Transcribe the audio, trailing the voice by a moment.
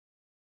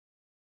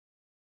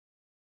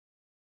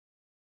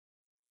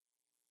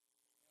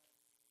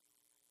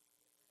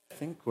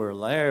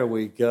There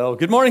we go.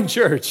 Good morning,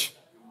 church.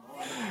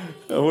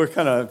 We're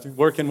kind of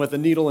working with a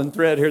needle and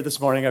thread here this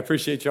morning. I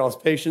appreciate y'all's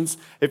patience.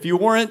 If you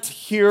weren't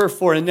here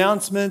for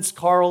announcements,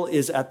 Carl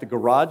is at the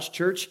Garage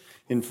Church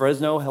in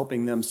Fresno,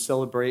 helping them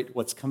celebrate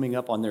what's coming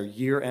up on their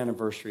year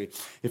anniversary.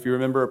 If you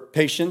remember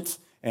Patient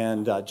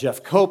and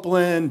Jeff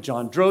Copeland,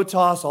 John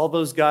Drotos, all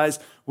those guys,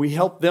 we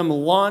helped them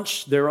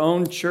launch their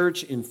own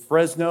church in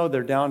Fresno.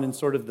 They're down in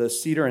sort of the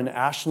Cedar and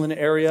Ashland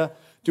area,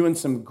 doing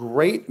some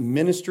great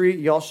ministry.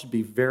 Y'all should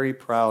be very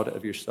proud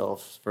of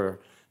yourselves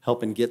for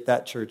helping get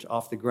that church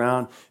off the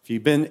ground. If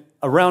you've been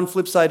around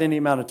Flipside any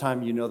amount of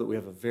time, you know that we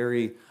have a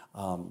very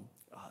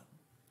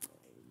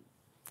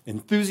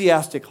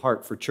enthusiastic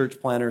heart for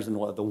church planners and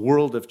the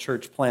world of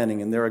church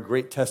planning, and they're a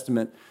great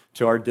testament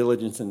to our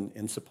diligence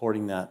in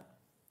supporting that.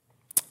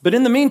 But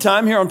in the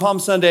meantime, here on Palm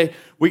Sunday,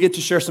 we get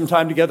to share some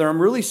time together. I'm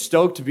really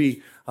stoked to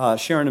be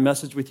sharing a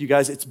message with you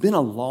guys. It's been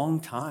a long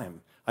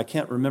time. I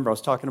can't remember. I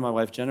was talking to my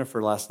wife,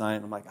 Jennifer, last night,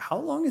 and I'm like, how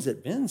long has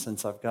it been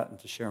since I've gotten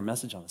to share a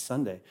message on a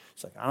Sunday?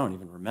 She's like, I don't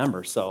even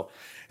remember. So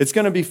it's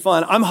going to be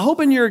fun. I'm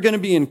hoping you're going to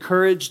be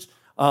encouraged,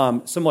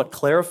 somewhat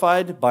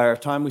clarified by our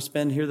time we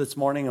spend here this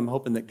morning. I'm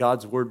hoping that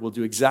God's word will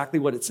do exactly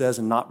what it says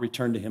and not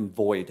return to him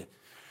void.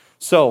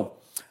 So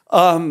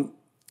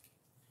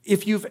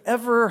if you've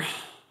ever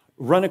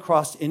run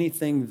across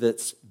anything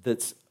that's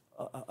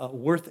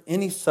worth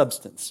any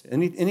substance,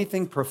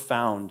 anything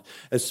profound,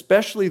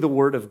 especially the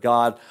Word of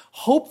God,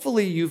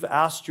 hopefully you've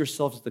asked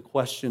yourselves the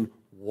question,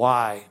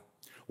 why?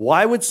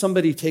 Why would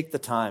somebody take the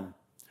time?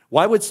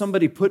 Why would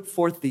somebody put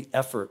forth the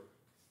effort?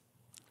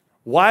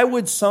 Why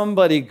would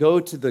somebody go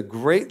to the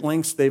great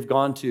lengths they've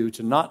gone to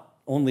not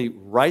only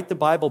write the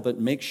Bible, but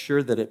make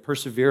sure that it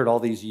persevered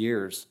all these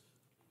years?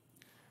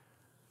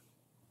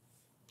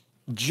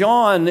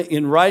 John,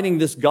 in writing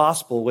this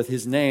gospel with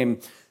his name,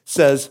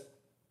 says,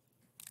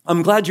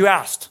 I'm glad you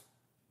asked.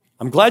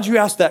 I'm glad you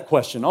asked that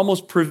question,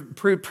 almost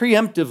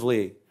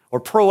preemptively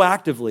or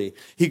proactively.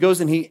 He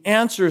goes and he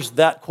answers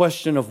that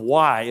question of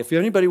why. If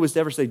anybody was to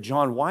ever say,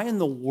 John, why in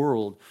the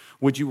world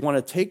would you want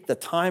to take the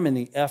time and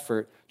the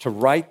effort to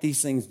write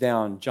these things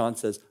down? John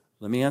says,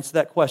 let me answer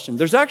that question.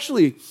 There's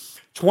actually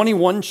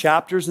 21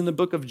 chapters in the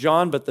book of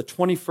John, but the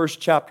 21st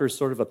chapter is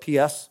sort of a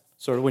PS,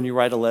 sort of when you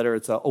write a letter,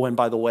 it's a, oh, and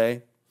by the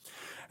way.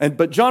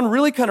 But John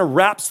really kind of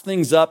wraps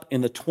things up in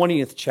the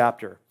 20th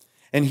chapter.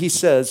 And he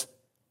says,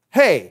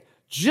 hey,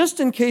 just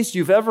in case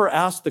you've ever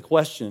asked the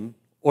question,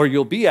 or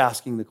you'll be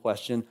asking the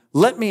question,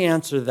 let me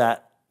answer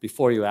that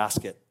before you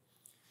ask it.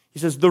 He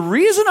says, the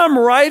reason I'm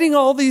writing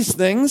all these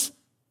things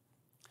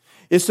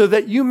is so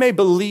that you may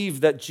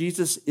believe that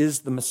Jesus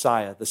is the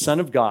Messiah, the Son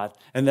of God,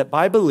 and that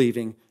by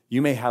believing,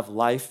 you may have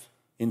life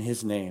in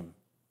his name.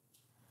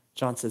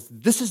 John says,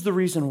 this is the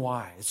reason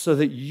why. It's so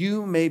that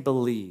you may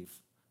believe.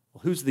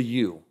 Well, who's the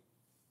you?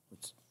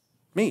 It's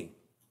me.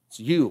 It's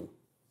you.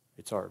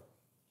 It's our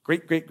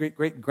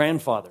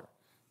great-great-great-great-grandfather.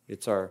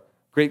 It's our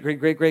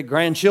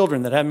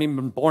great-great-great-great-grandchildren that haven't even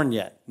been born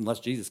yet, unless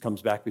Jesus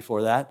comes back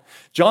before that.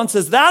 John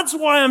says, that's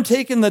why I'm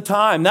taking the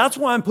time. That's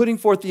why I'm putting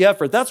forth the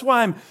effort. That's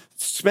why I'm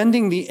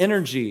spending the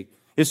energy,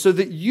 is so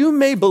that you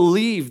may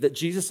believe that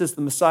Jesus is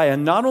the Messiah.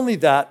 And not only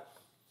that,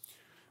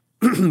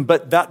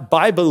 but that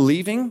by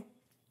believing,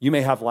 you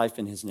may have life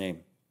in his name.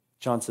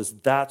 John says,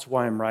 that's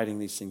why I'm writing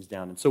these things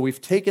down. And so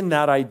we've taken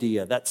that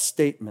idea, that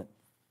statement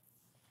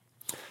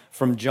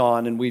from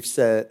John, and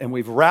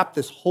we've wrapped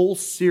this whole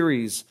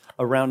series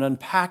around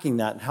unpacking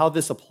that and how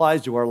this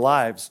applies to our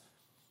lives.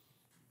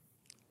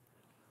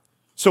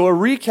 So a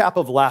recap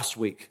of last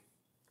week.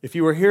 If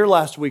you were here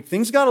last week,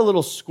 things got a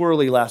little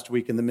squirrely last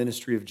week in the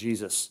ministry of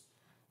Jesus.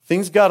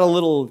 Things got a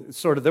little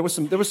there was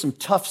some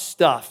tough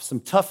stuff, some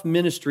tough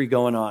ministry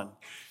going on.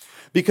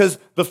 Because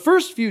the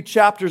first few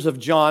chapters of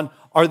John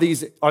are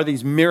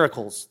these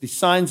miracles. These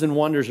signs and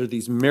wonders are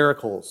these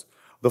miracles.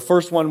 The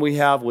first one we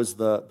have was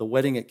the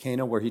wedding at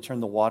Cana where he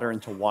turned the water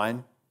into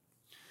wine.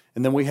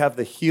 And then we have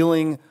the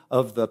healing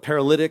of the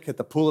paralytic at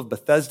the pool of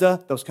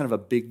Bethesda. That was kind of a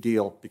big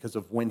deal because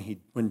of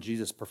when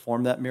Jesus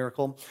performed that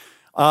miracle.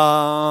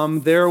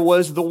 There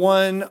was the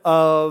one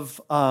of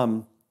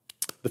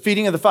the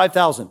feeding of the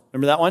 5,000.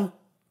 Remember that one?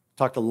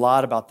 Talked a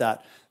lot about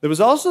that. There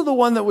was also the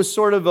one that was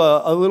sort of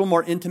a little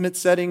more intimate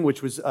setting,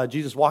 which was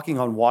Jesus walking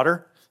on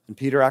water. And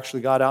Peter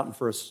actually got out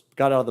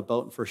of the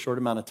boat, and for a short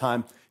amount of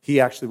time, he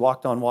actually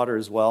walked on water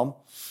as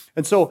well.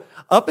 And so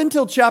up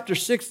until chapter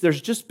 6,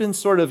 there's just been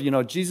sort of,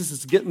 Jesus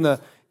is getting the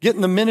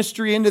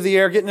ministry into the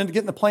air,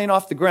 getting the plane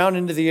off the ground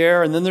into the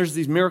air, and then there's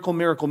these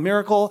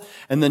miracle,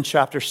 and then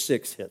chapter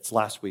 6 hits,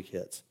 last week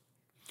hits.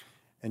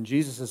 And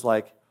Jesus is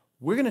like,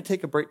 we're going to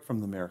take a break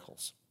from the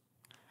miracles.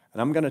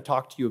 And I'm going to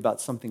talk to you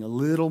about something a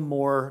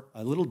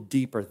little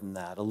deeper than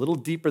that, a little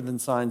deeper than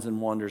signs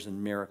and wonders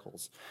and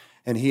miracles.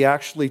 And he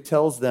actually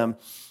tells them,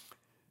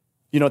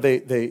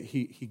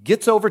 he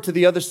gets over to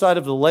the other side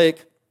of the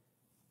lake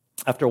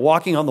after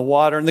walking on the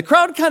water, and the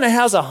crowd kind of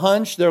has a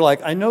hunch. They're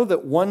like, I know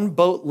that one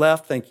boat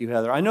left. Thank you,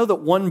 Heather. I know that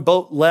one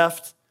boat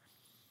left,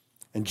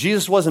 and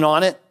Jesus wasn't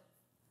on it.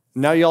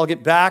 Now you all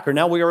get back, or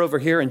now we are over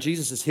here and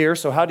Jesus is here.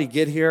 So how did he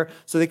get here?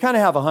 So they kind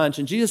of have a hunch.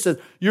 And Jesus says,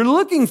 you're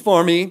looking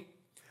for me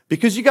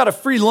because you got a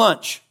free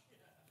lunch.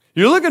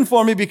 You're looking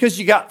for me because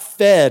you got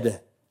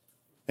fed.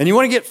 And you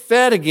want to get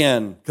fed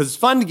again because it's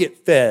fun to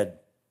get fed.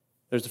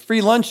 There's a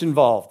free lunch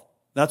involved.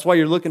 That's why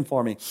you're looking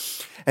for me.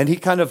 And he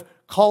kind of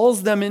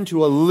calls them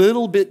into a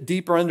little bit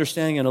deeper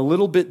understanding and a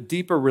little bit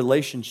deeper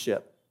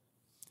relationship.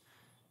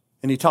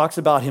 And he talks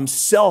about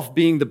himself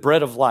being the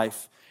bread of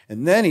life.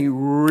 And then he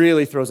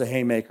really throws a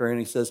haymaker and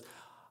he says,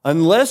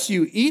 unless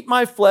you eat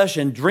my flesh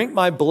and drink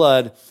my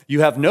blood,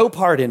 you have no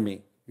part in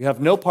me. You have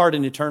no part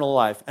in eternal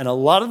life. And a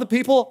lot of the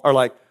people are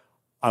like,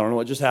 I don't know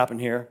what just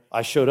happened here.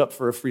 I showed up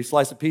for a free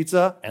slice of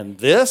pizza and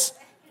this,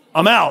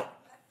 I'm out.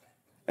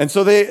 And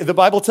so the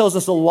Bible tells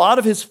us a lot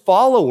of his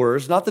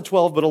followers, not the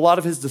 12, but a lot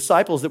of his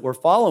disciples that were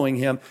following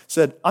him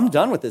said, I'm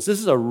done with this.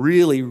 This is a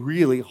really,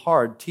 really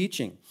hard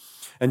teaching.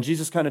 And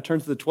Jesus kind of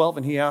turns to the 12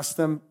 and he asks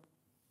them,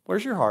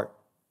 where's your heart?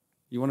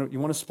 You want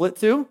to split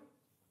too?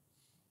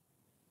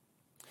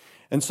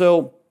 And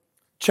so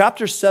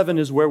chapter 7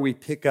 is where we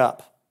pick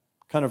up,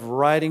 kind of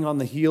riding on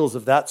the heels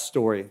of that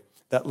story,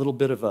 that little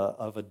bit of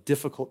a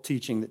difficult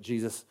teaching that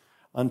Jesus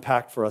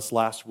unpacked for us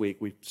last week.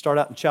 We start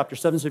out in chapter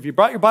 7. So if you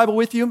brought your Bible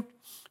with you,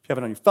 if you have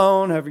it on your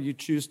phone, however you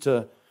choose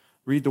to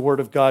read the Word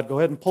of God, go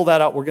ahead and pull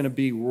that out. We're going to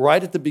be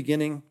right at the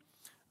beginning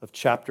of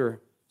chapter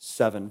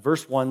 7.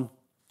 Verse 1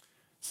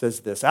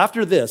 says this.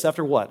 After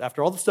what?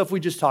 After all the stuff we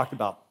just talked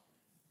about,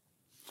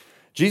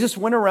 Jesus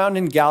went around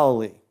in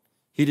Galilee.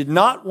 He did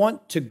not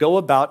want to go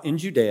about in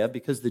Judea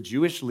because the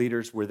Jewish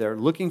leaders were there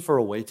looking for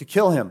a way to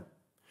kill him.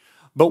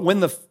 But when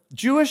the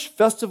Jewish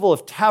festival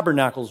of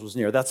tabernacles was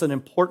near, that's an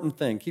important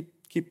thing.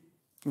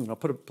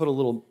 Put a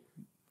little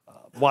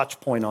watch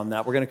point on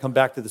that. We're going to come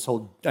back to this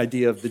whole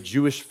idea of the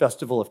Jewish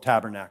festival of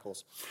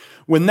tabernacles.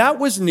 When that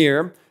was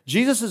near,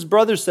 Jesus'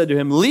 brothers said to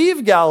him,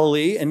 leave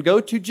Galilee and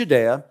go to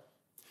Judea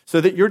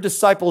so that your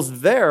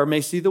disciples there may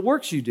see the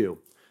works you do.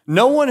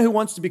 No one who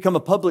wants to become a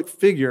public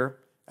figure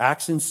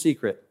acts in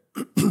secret.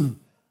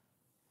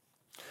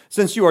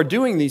 Since you are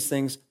doing these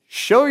things,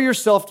 show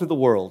yourself to the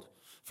world,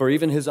 for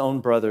even his own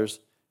brothers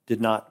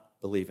did not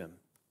believe him.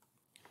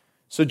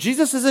 So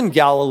Jesus is in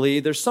Galilee.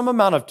 There's some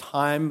amount of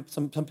time,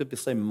 some people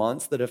say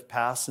months, that have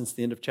passed since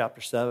the end of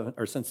chapter 7,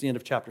 or since the end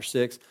of chapter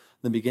 6,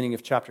 the beginning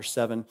of chapter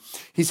 7.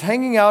 He's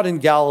hanging out in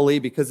Galilee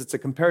because it's a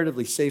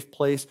comparatively safe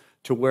place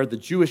to where the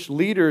Jewish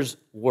leaders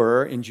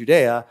were in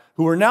Judea,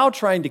 who were now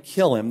trying to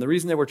kill him. The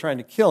reason they were trying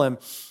to kill him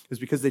is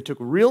because they took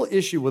real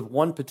issue with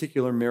one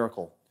particular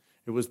miracle.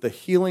 It was the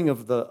healing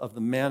of the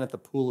man at the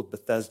pool of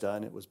Bethesda,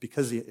 and it was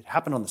because it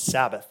happened on the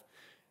Sabbath.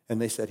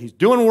 And they said, he's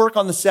doing work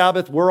on the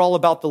Sabbath. We're all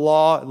about the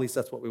law. At least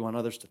that's what we want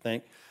others to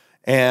think.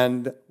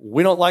 And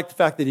we don't like the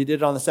fact that he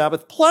did it on the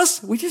Sabbath.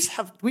 Plus, we just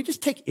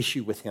take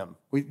issue with him.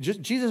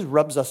 Jesus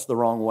rubs us the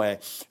wrong way.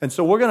 And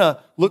so we're going to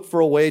look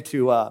for a way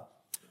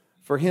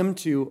for him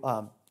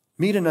to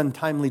meet an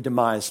untimely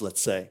demise,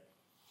 let's say.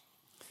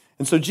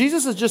 And so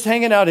Jesus is just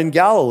hanging out in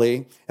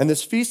Galilee, and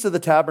this Feast of the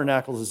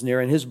Tabernacles is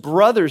near, and his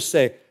brothers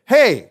say,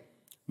 hey,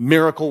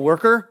 miracle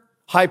worker,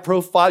 high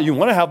profile, you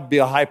want to be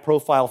a high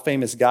profile,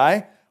 famous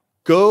guy?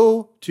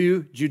 Go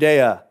to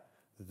Judea.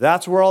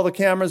 That's where all the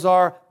cameras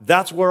are.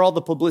 That's where all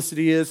the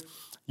publicity is.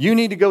 You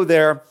need to go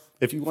there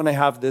if you want to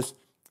have this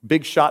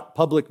big shot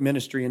public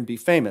ministry and be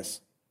famous.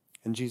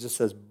 And Jesus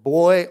says,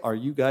 boy, are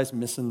you guys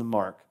missing the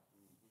mark.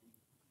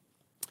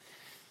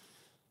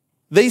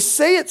 They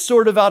say it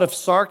sort of out of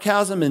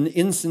sarcasm and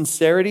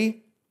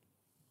insincerity,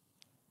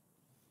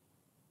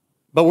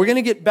 but we're going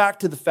to get back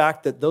to the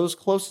fact that those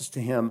closest to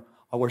him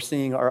we're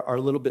seeing are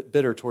a little bit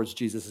bitter towards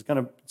Jesus. It's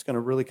going to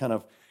really kind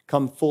of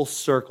come full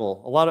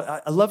circle.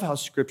 I love how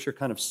Scripture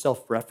kind of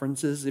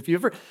self-references. If you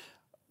ever,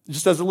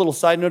 just as a little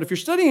side note, if you're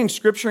studying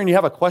Scripture and you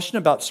have a question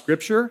about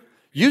Scripture,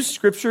 use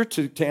Scripture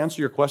to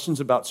answer your questions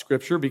about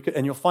Scripture,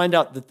 and you'll find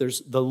out that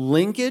there's the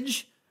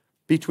linkage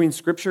between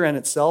Scripture and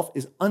itself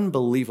is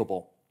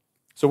unbelievable.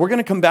 So we're going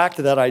to come back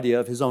to that idea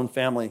of his own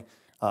family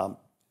kind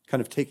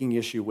of taking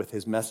issue with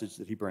his message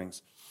that he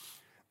brings.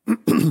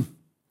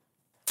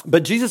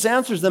 But Jesus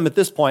answers them at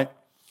this point,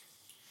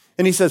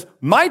 and he says,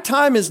 my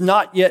time is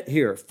not yet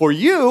here. For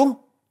you,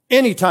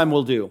 any time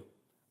will do.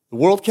 The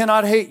world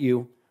cannot hate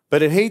you,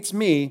 but it hates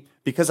me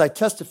because I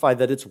testify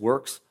that its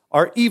works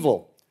are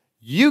evil.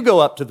 You go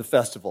up to the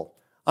festival.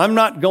 I'm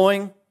not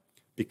going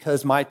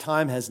because my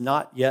time has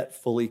not yet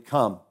fully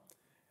come.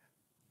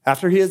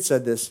 After he had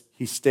said this,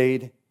 he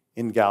stayed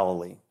in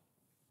Galilee.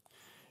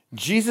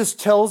 Jesus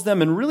tells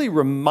them and really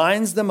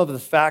reminds them of the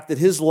fact that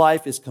his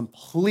life is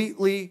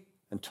completely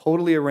and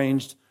totally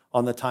arranged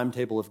on the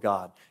timetable of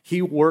God.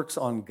 He works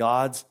on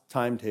God's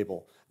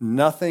timetable.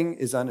 Nothing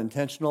is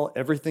unintentional.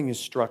 Everything is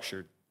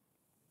structured.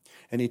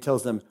 And he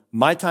tells them,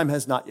 my time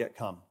has not yet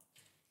come.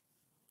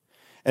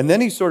 And then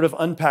he sort of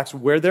unpacks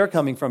where they're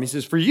coming from. He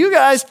says, for you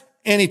guys,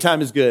 any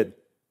time is good.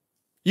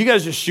 You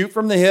guys just shoot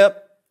from the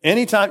hip.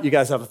 Anytime you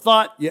guys have a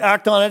thought, you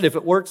act on it. If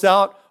it works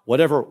out,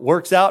 whatever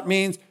works out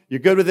means,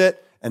 you're good with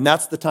it. and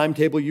that's the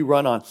timetable you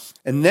run on.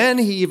 And then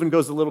he even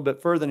goes a little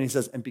bit further and he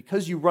says, and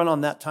because you run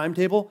on that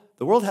timetable,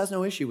 the world has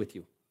no issue with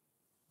you.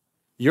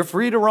 You're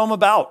free to roam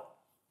about.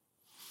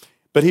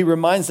 But he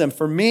reminds them,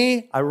 for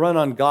me, I run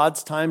on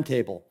God's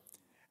timetable.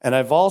 And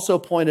I've also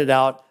pointed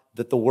out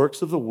that the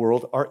works of the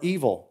world are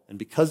evil. And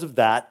because of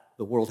that,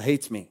 the world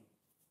hates me.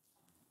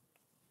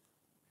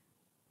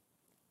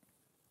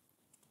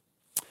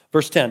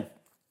 Verse 10.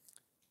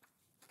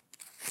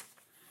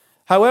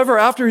 However,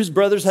 after his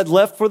brothers had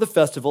left for the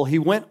festival, he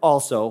went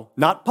also,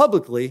 not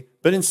publicly,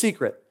 but in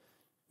secret.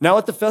 Now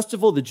at the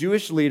festival, the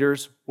Jewish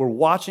leaders were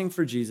watching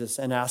for Jesus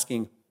and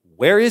asking,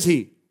 where is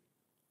he?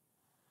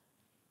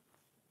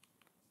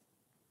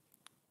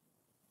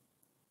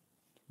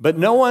 But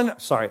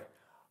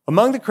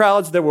among the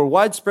crowds there were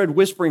widespread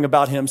whispering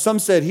about him. Some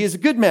said, he is a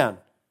good man.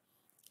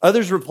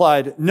 Others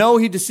replied, no,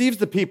 he deceives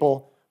the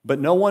people, but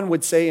no one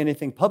would say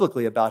anything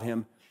publicly about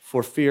him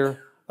for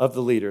fear of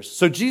the leaders.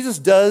 So Jesus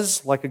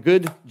does, like a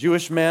good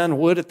Jewish man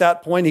would at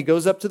that point, he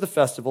goes up to the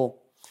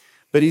festival,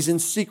 but he's in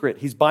secret.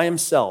 He's by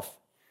himself.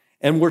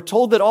 And we're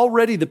told that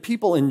already the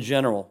people in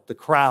general, the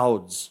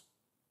crowds,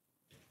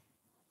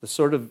 the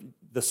sort of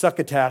the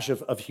succotash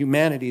of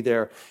humanity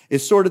there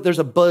is sort of, there's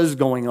a buzz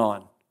going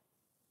on.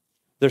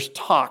 There's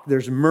talk,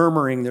 there's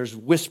murmuring, there's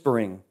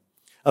whispering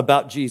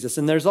about Jesus.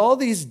 And there's all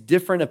these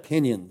different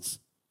opinions.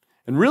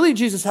 And really,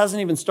 Jesus hasn't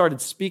even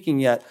started speaking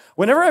yet.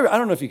 Whenever I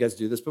don't know if you guys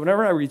do this, but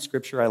whenever I read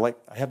scripture, I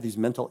have these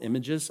mental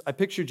images. I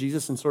picture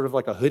Jesus in sort of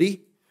like a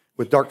hoodie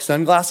with dark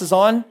sunglasses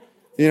on.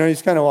 You know,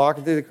 he's kind of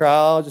walking through the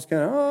crowd, just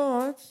kind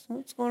of,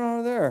 what's going on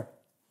over there?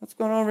 What's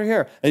going on over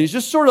here? And he's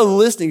just sort of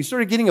listening. He's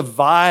sort of getting a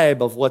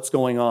vibe of what's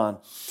going on.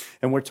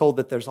 And we're told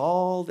that there's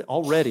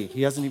already,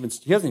 he hasn't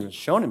even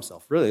shown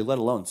himself, really, let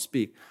alone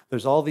speak.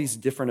 There's all these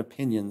different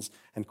opinions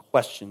and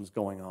questions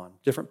going on,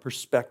 different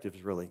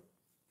perspectives, really.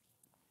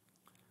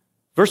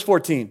 Verse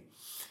 14,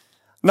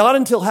 not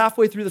until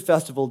halfway through the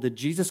festival did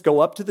Jesus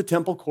go up to the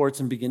temple courts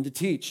and begin to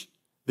teach.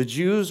 The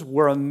Jews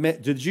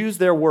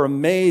there were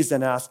amazed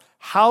and asked,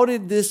 how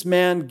did this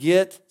man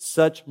get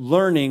such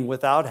learning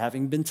without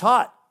having been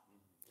taught?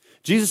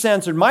 Jesus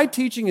answered, my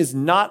teaching is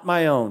not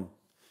my own.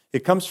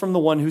 It comes from the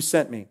one who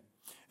sent me.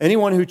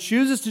 Anyone who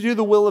chooses to do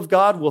the will of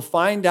God will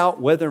find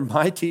out whether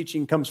my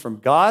teaching comes from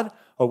God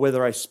or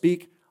whether I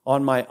speak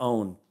on my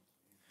own.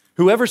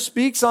 Whoever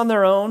speaks on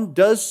their own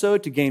does so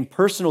to gain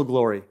personal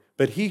glory,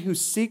 but he who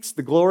seeks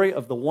the glory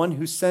of the one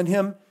who sent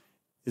him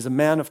is a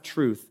man of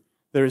truth.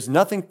 There is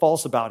nothing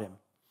false about him.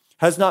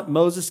 Has not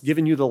Moses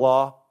given you the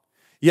law?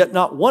 Yet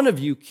not one of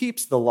you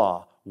keeps the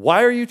law.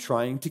 Why are you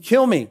trying to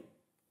kill me?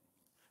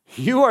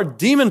 You are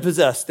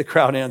demon-possessed, the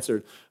crowd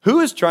answered. Who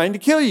is trying to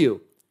kill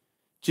you?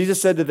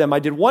 Jesus said to them, I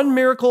did one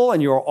miracle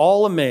and you are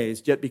all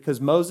amazed, yet because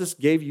Moses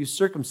gave you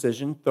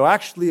circumcision, though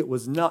actually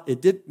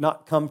it did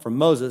not come from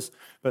Moses,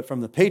 but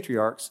from the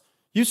patriarchs,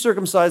 you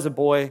circumcise a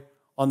boy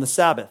on the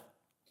Sabbath.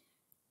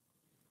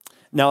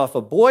 Now, if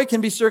a boy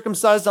can be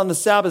circumcised on the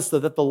Sabbath so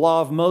that the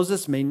law of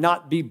Moses may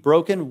not be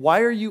broken,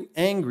 why are you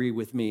angry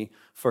with me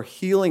for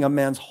healing a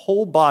man's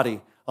whole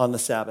body on the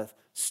Sabbath?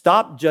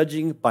 Stop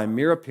judging by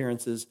mere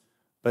appearances,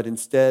 but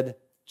instead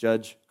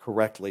judge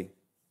correctly.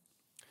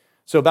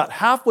 So about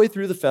halfway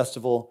through the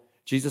festival,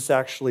 Jesus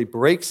actually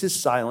breaks his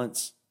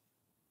silence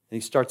and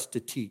he starts to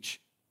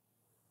teach.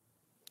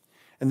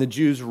 And the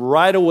Jews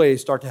right away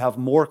start to have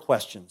more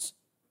questions.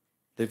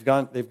 They've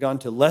gone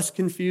to less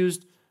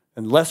confused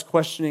and less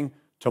questioning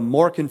to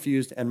more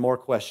confused and more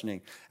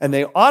questioning. And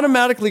they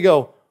automatically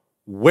go,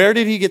 where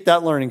did he get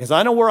that learning? Because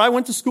I know where I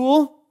went to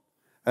school,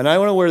 and I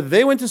know where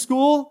they went to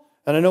school,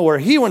 and I know where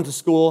he went to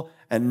school,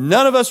 and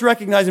none of us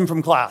recognize him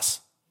from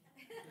class.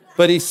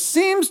 But he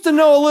seems to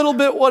know a little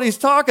bit what he's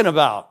talking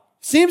about.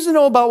 Seems to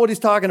know about what he's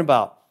talking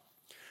about.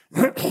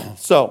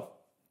 So,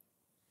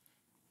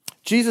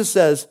 Jesus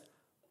says,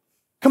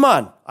 come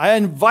on, I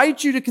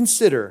invite you to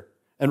consider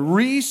and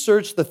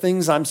research the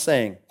things I'm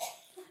saying.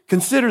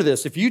 Consider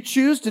this. If you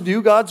choose to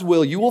do God's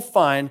will, you will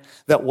find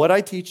that what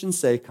I teach and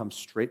say comes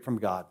straight from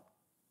God.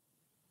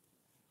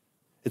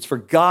 It's for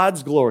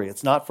God's glory.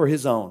 It's not for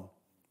his own.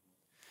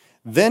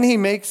 Then he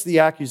makes the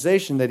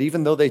accusation that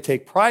even though they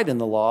take pride in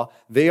the law,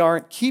 they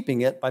aren't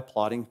keeping it by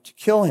plotting to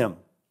kill him.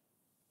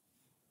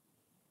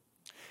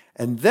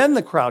 And then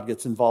the crowd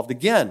gets involved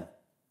again.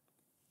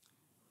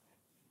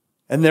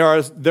 And there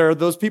are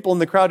those people in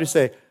the crowd who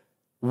say,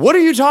 what are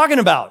you talking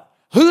about?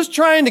 Who's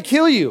trying to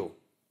kill you?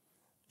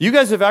 You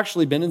guys have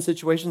actually been in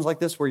situations like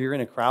this where you're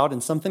in a crowd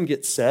and something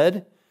gets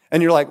said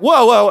and you're like,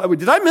 whoa,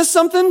 did I miss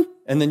something?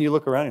 And then you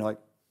look around and you're like,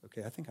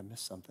 okay, I think I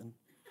missed something.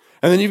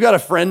 And then you've got a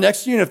friend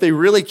next to you, and if they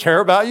really care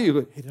about you, you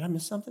go, hey, did I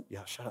miss something?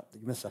 Yeah, shut up, you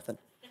missed something.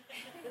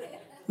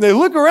 They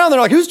look around, they're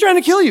like, who's trying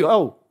to kill you?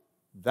 Oh,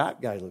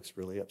 that guy looks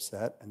really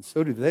upset, and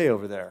so do they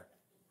over there.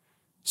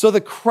 So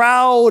the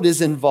crowd is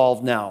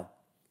involved now.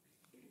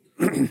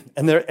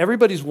 And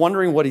everybody's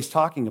wondering what he's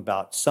talking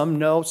about. Some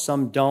know,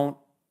 some don't.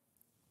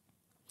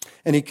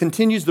 And he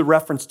continues the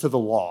reference to the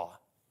law,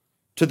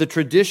 to the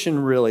tradition,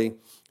 really,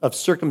 of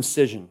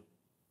circumcision.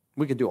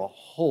 We could do a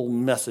whole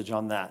message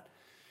on that.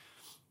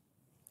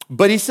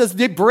 But he says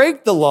they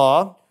break the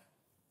law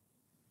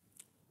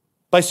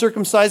by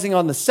circumcising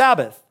on the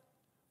Sabbath.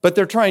 But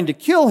they're trying to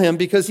kill him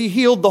because he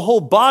healed the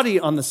whole body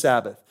on the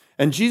Sabbath.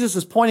 And Jesus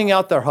is pointing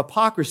out their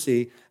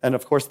hypocrisy, and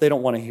of course, they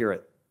don't want to hear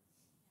it.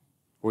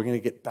 We're going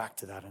to get back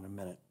to that in a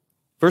minute.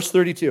 Verse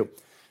 32.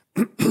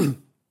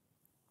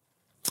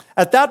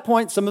 At that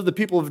point, some of the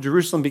people of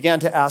Jerusalem began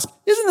to ask,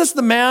 isn't this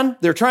the man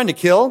they're trying to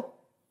kill?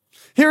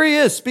 Here he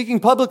is, speaking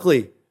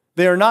publicly.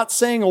 They are not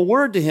saying a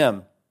word to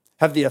him.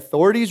 Have the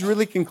authorities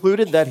really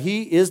concluded that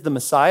he is the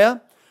Messiah?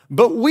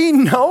 But we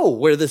know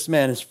where this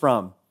man is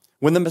from.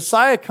 When the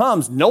Messiah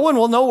comes, no one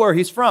will know where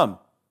he's from.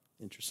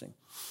 Interesting.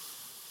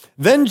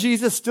 Then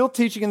Jesus, still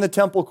teaching in the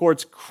temple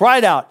courts,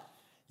 cried out,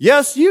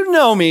 yes, you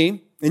know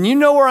me, and you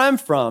know where I'm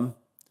from.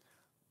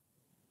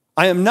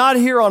 I am not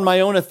here on my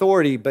own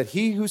authority, but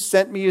he who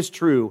sent me is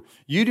true.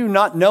 You do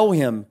not know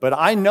him, but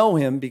I know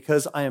him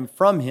because I am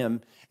from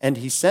him, and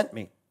he sent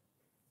me.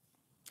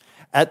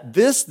 At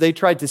this, they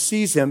tried to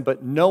seize him,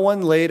 but no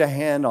one laid a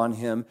hand on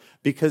him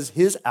because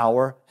his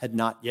hour had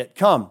not yet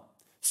come.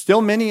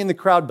 Still, many in the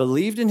crowd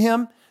believed in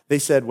him. They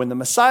said, when the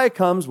Messiah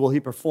comes, will he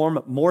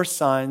perform more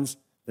signs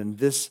than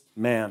this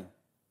man?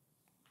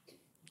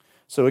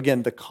 So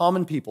again, the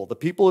common people, the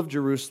people of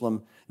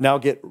Jerusalem, now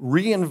get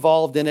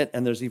re-involved in it,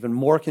 and there's even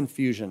more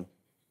confusion.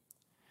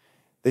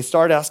 They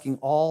start asking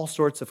all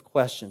sorts of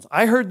questions.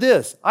 I heard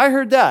this. I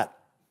heard that.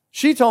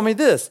 She told me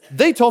this.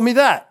 They told me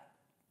that.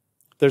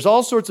 There's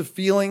all sorts of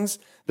feelings.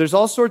 There's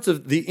all sorts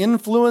of, the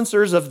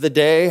influencers of the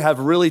day have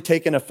really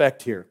taken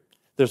effect here.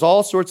 There's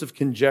all sorts of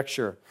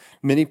conjecture.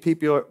 Many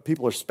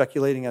people are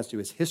speculating as to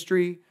his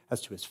history,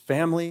 as to his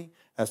family,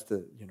 as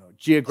to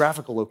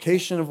geographical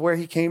location of where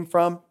he came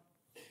from.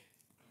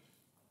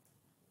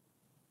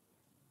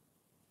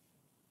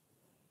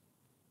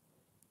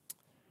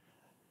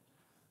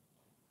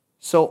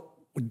 So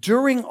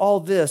during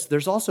all this,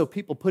 there's also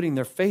people putting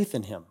their faith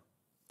in him.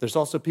 There's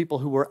also people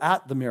who were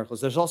at the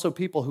miracles. There's also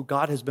people who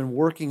God has been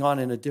working on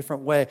in a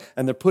different way,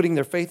 and they're putting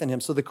their faith in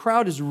him. So the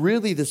crowd is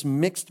really this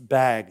mixed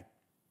bag.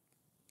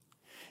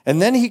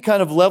 And then he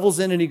kind of levels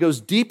in and he goes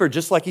deeper,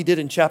 just like he did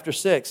in chapter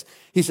 6.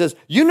 He says,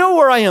 you know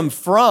where I am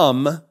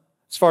from,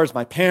 as far as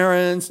my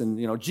parents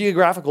and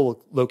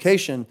geographical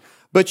location,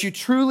 but you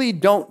truly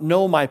don't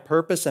know my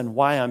purpose and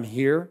why I'm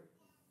here.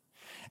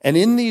 And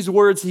in these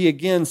words, he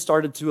again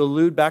started to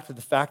allude back to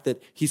the fact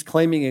that he's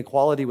claiming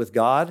equality with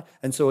God.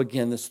 And so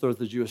again, this throws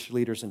the Jewish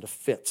leaders into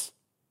fits.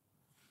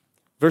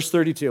 Verse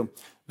 32,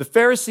 the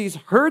Pharisees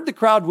heard the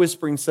crowd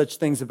whispering such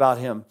things about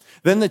him.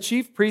 Then the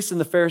chief priests and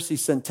the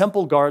Pharisees sent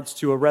temple guards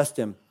to arrest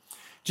him.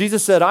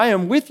 Jesus said, I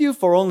am with you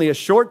for only a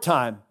short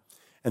time,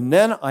 and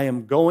then I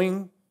am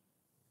going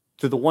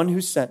to the one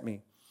who sent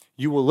me.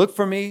 You will look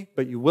for me,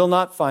 but you will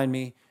not find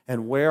me,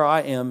 and where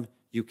I am,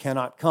 you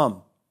cannot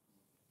come.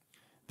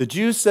 The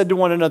Jews said to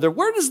one another,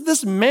 where does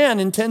this man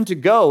intend to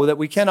go that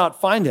we cannot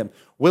find him?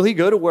 Will he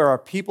go to where our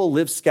people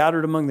live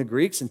scattered among the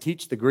Greeks and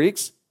teach the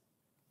Greeks?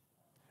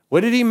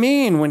 What did he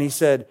mean when he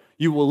said,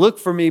 you will look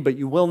for me, but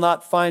you will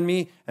not find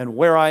me, and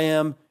where I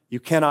am, you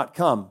cannot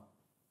come?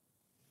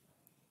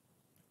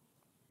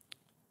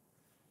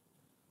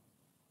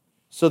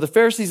 So the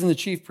Pharisees and the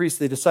chief priests,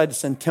 they decide to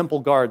send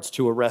temple guards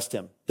to arrest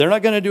him. They're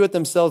not going to do it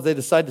themselves. They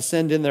decide to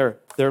send in their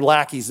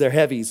lackeys, their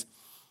heavies.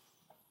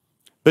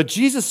 But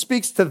Jesus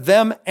speaks to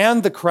them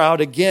and the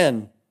crowd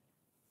again,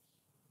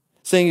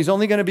 saying he's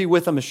only going to be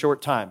with them a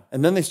short time.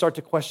 And then they start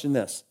to question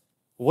this.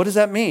 What does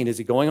that mean? Is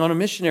he going on a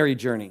missionary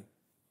journey?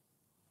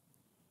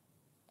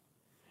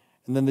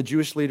 And then the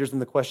Jewish leaders and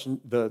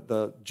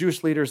the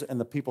Jewish leaders and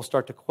the people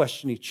start to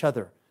question each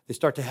other. They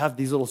start to have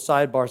these little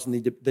sidebars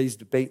and these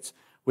debates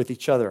with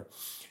each other.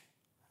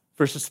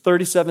 Verses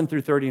 37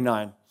 through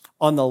 39.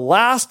 On the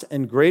last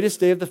and greatest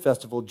day of the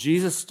festival,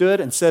 Jesus stood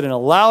and said in a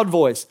loud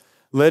voice,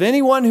 let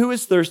anyone who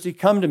is thirsty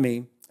come to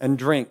me and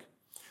drink.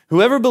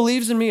 Whoever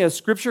believes in me, as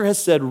Scripture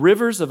has said,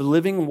 rivers of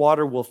living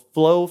water will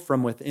flow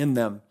from within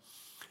them.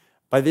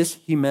 By this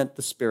he meant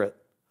the Spirit,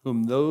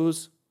 whom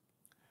those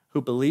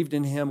who believed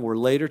in him were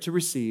later to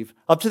receive.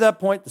 Up to that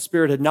point, the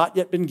Spirit had not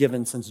yet been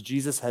given, since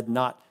Jesus had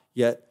not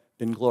yet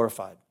been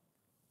glorified.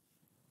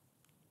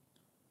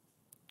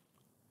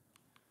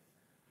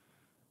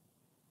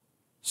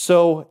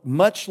 So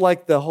much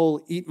like the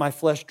whole eat my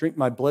flesh, drink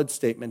my blood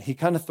statement, he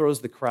kind of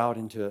throws the crowd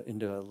into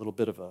a little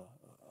bit of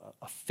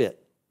a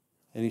fit.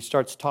 And he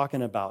starts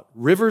talking about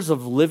rivers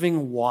of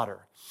living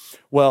water.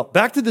 Well,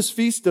 back to this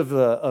feast of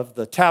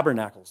the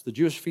tabernacles, the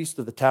Jewish feast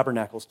of the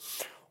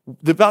tabernacles.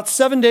 About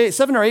 7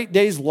 or 8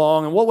 days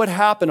long, and what would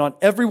happen on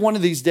every one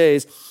of these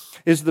days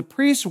is the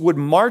priests would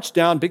march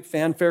down, big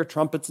fanfare,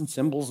 trumpets and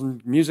cymbals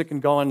and music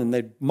and going, and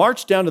they'd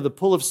march down to the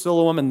pool of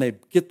Siloam and they'd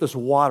get this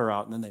water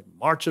out, and then they'd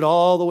march it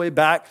all the way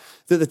back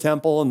to the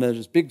temple, and there's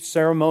this big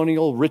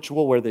ceremonial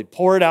ritual where they'd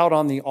pour it out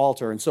on the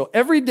altar. And so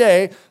every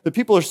day, the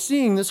people are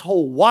seeing this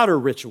whole water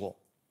ritual.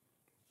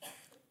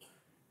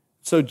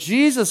 So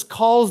Jesus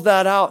calls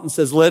that out and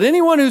says, let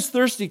anyone who's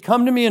thirsty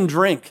come to me and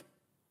drink.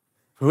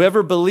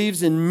 Whoever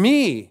believes in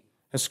me,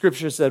 as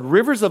Scripture said,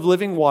 rivers of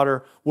living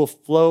water will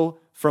flow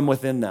from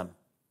within them.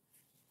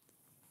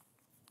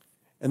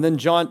 And then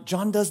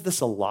John does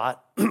this a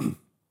lot.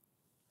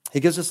 He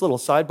gives this little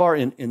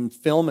sidebar in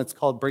film. It's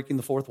called Breaking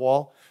the Fourth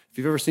Wall. If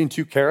you've ever seen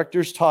two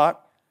characters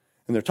talk,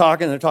 and they're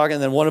talking,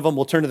 and then one of them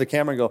will turn to the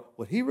camera and go,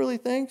 what he really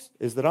thinks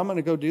is that I'm going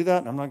to go do that,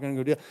 and I'm not going to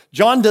go do that.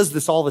 John does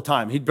this all the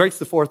time. He breaks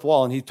the fourth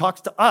wall, and he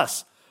talks to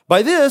us.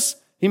 By this,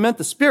 he meant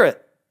the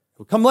Spirit,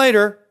 who will come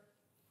later.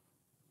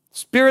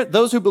 Spirit,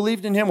 those who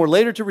believed in him were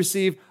later to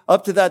receive.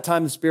 Up to that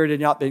time, the Spirit had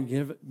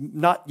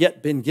not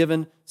yet been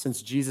given,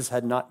 since Jesus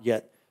had not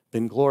yet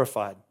been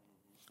glorified.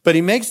 But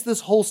he makes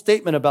this whole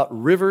statement about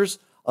rivers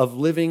of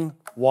living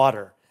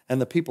water,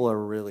 and the people are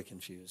really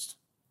confused.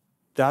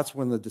 That's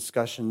when the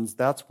discussions,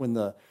 that's when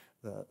the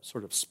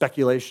sort of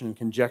speculation and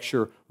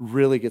conjecture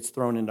really gets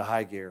thrown into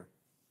high gear.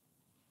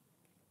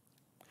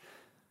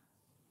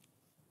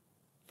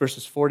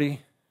 Verses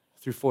 40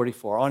 through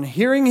 44. On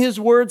hearing his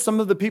words, some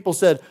of the people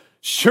said,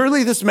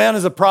 surely this man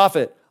is a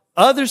prophet.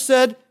 Others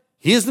said,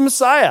 he is the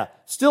Messiah.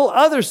 Still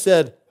others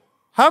said,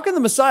 how can the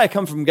Messiah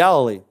come from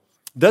Galilee?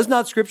 Does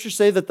not Scripture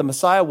say that the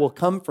Messiah will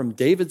come from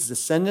David's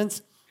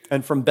descendants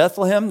and from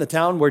Bethlehem, the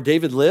town where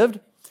David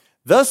lived?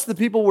 Thus the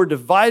people were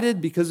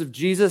divided because of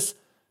Jesus.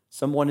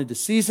 Some wanted to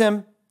seize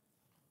him,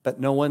 but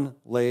no one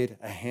laid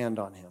a hand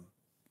on him.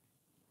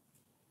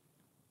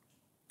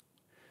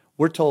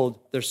 We're told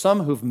there's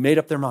some who've made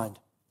up their mind.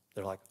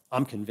 They're like,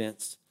 I'm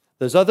convinced.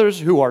 There's others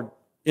who are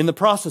in the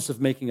process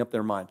of making up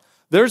their mind.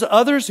 There's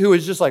others who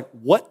is just like,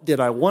 what did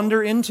I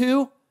wander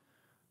into?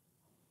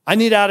 I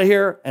need out of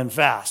here and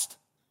fast.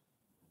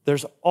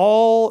 There's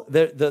all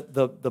the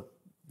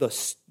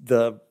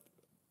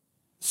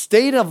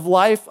state of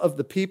life of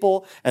the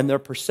people and their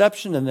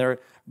perception and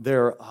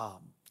their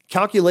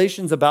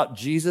calculations about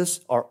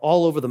Jesus are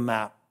all over the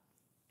map.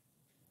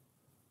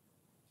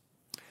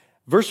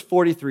 Verse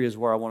 43 is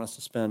where I want us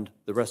to spend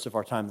the rest of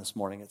our time this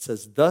morning. It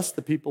says, thus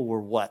the people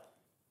were what?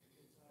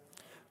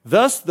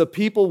 Thus the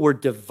people were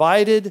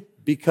divided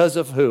because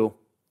of who?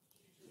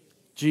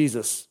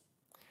 Jesus.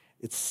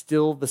 It's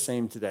still the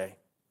same today.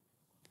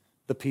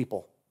 The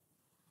people.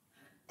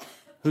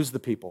 Who's the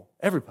people?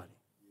 Everybody.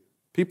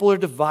 People are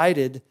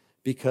divided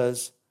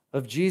because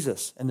of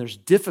Jesus, and there's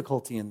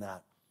difficulty in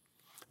that.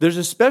 There's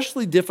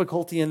especially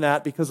difficulty in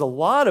that because a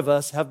lot of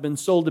us have been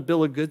sold a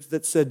bill of goods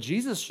that said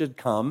Jesus should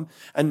come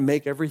and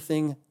make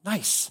everything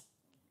nice.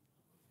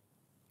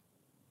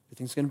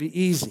 Everything's going to be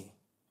easy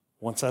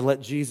once I let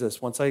Jesus,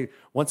 once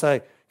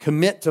I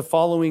commit to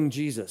following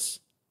Jesus.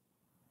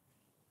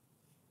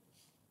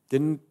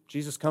 Didn't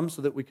Jesus come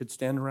so that we could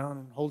stand around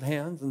and hold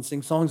hands and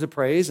sing songs of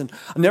praise and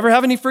never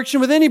have any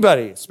friction with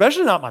anybody,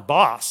 especially not my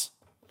boss,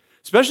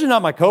 especially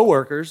not my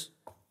coworkers,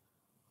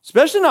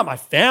 especially not my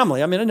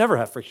family. I mean, I never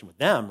have friction with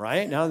them,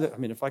 right? Now,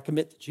 if I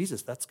commit to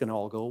Jesus, that's going to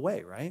all go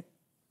away, right?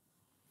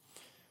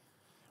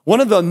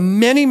 One of the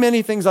many,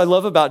 many things I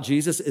love about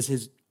Jesus is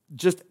his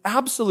just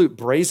absolute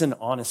brazen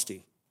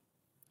honesty.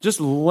 Just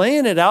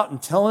laying it out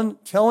and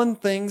telling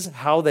things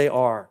how they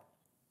are.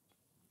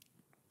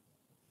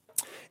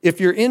 If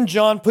you're in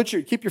John,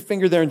 keep your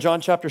finger there in John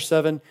chapter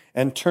 7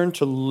 and turn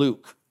to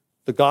Luke,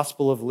 the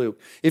Gospel of Luke.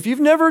 If you've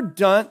never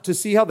done to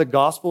see how the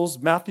Gospels,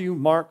 Matthew,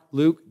 Mark,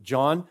 Luke,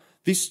 John,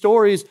 these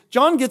stories,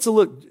 John gets a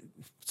look.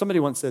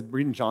 Somebody once said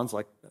reading John's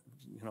like,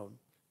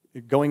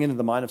 going into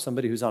the mind of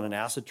somebody who's on an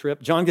acid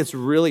trip. John gets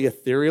really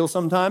ethereal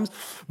sometimes.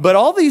 But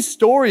all these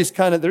stories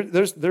kind of,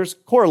 there's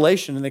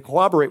correlation and they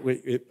corroborate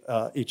with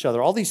each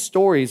other. All these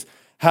stories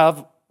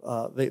have,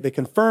 they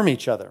confirm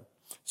each other.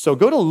 So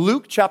go to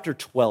Luke chapter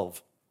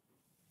 12.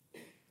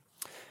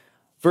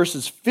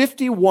 Verses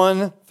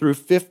 51 through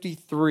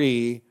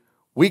 53,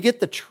 we get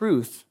the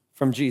truth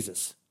from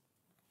Jesus.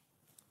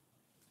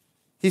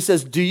 He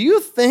says, do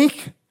you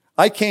think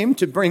I came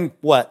to bring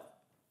what?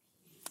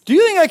 Do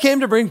you think I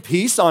came to bring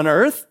peace on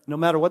earth? No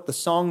matter what the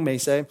song may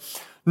say.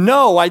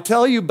 No, I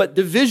tell you, but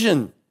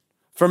division.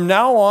 From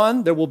now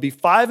on, there will be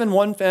 5 in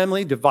one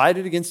family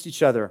divided against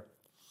each other.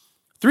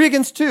 3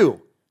 against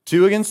 2,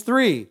 2 against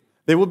 3.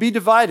 They will be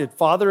divided,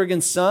 father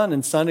against son,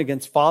 and son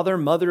against father,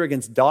 mother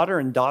against daughter,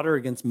 and daughter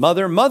against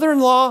mother,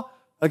 mother-in-law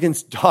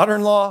against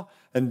daughter-in-law,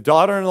 and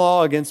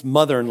daughter-in-law against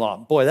mother-in-law.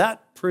 Boy,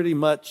 that pretty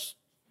much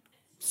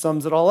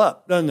sums it all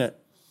up, doesn't it?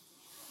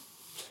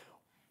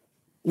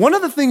 One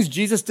of the things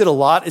Jesus did a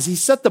lot is he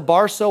set the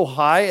bar so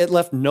high, it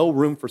left no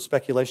room for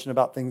speculation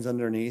about things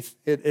underneath.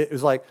 It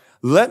was like,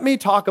 let me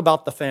talk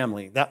about the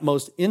family, that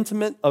most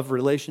intimate of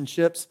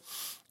relationships,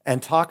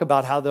 and talk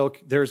about how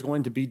there's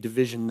going to be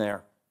division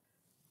there.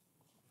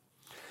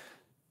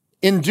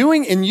 In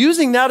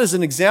using that as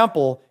an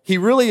example, he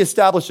really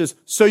establishes,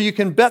 so you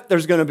can bet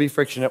there's going to be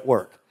friction at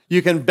work.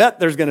 You can bet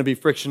there's going to be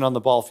friction on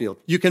the ball field.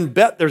 You can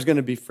bet there's going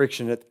to be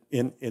friction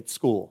at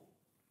school.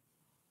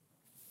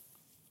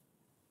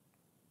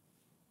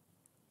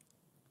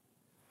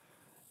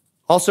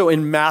 Also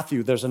in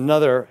Matthew,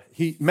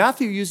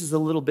 Matthew uses a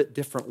little bit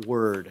different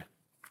word.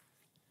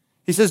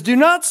 He says, do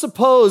not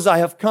suppose I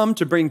have come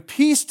to bring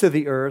peace to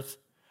the earth.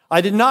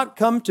 I did not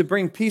come to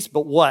bring peace,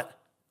 but what?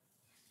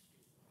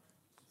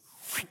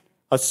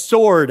 A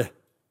sword.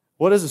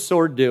 What does a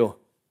sword do?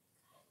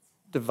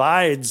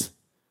 Divides.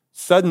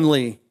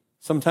 Suddenly,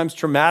 sometimes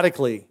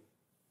traumatically.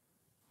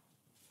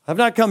 I've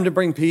not come to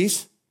bring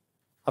peace.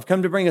 I've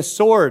come to bring a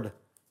sword.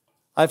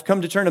 I've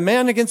come to turn a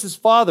man against his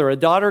father, a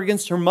daughter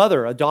against her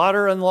mother, a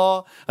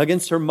daughter-in-law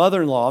against her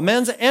mother-in-law. A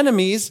man's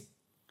enemies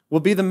will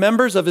be the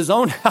members of his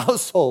own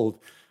household.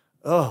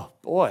 Oh,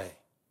 boy.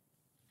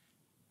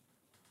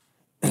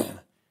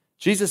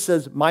 Jesus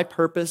says, my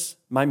purpose,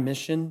 my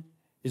mission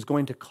is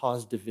going to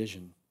cause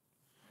division.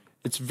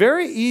 It's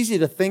very easy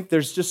to think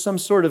there's just some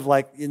sort of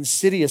like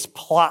insidious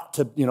plot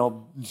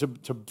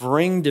to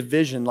bring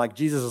division. Like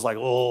Jesus is like,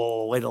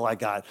 oh, wait till wait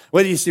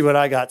till you see what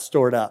I got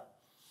stored up.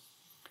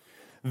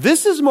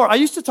 This is more, I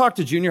used to talk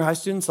to junior high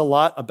students a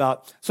lot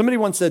about, somebody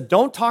once said,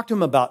 don't talk to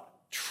them about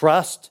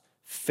trust,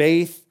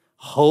 faith,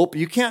 hope.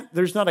 You can't,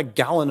 there's not a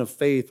gallon of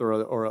faith or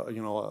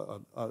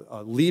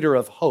a liter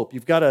of hope.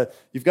 You've got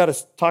to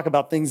talk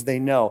about things they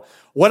know.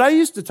 What I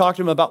used to talk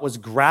to them about was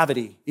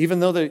gravity, even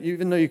though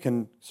you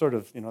can sort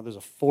of, there's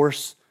a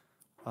force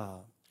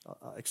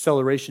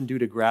acceleration due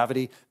to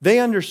gravity. They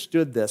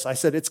understood this. I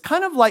said, it's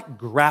kind of like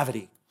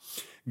gravity.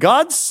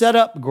 God set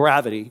up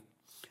gravity,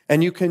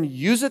 and you can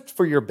use it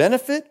for your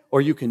benefit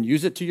or you can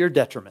use it to your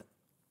detriment.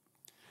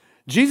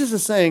 Jesus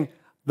is saying,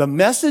 the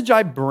message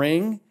I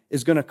bring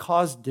is going to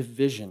cause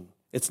division.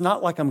 It's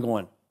not like I'm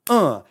going,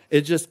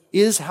 it just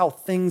is how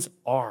things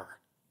are.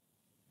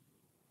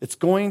 It's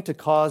going to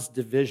cause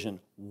division.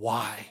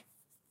 Why?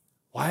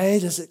 Why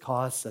does it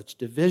cause such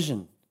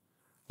division?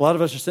 A lot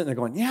of us are sitting there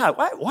going, yeah,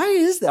 why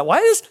is that? Why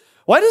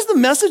does the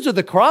message of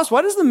the cross,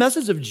 why does the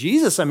message of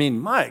Jesus, I mean,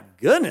 my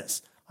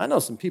goodness, I know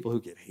some people who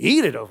get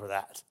heated over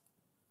that.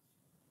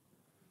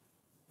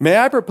 May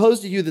I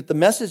propose to you that the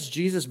message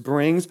Jesus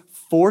brings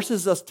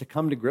forces us to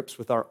come to grips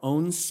with our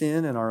own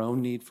sin and our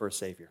own need for a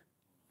Savior.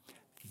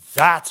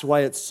 That's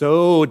why it's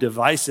so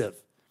divisive.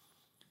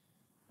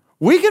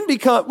 We can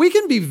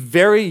be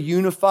very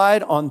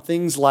unified on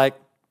things like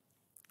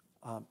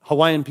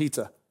Hawaiian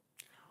pizza,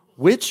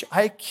 which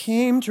I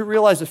came to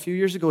realize a few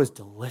years ago is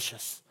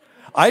delicious.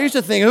 I used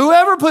to think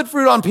whoever put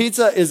fruit on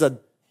pizza is an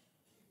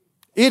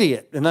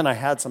idiot. And then I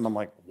had some, I'm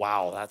like,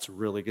 wow, that's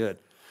really good.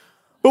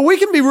 But we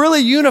can be really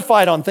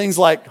unified on things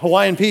like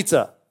Hawaiian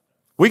pizza.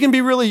 We can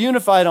be really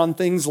unified on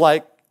things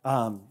like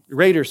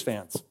Raiders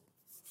fans.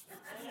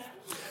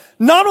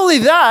 Not only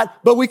that,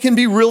 but we can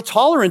be real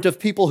tolerant of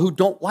people who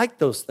don't like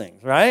those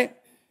things, right?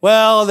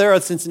 Well, they're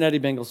a Cincinnati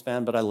Bengals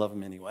fan, but I love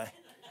them anyway.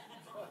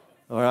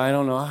 Or I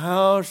don't know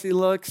how she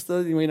looks.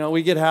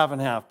 We get half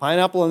and half.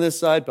 Pineapple on this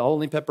side, but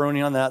only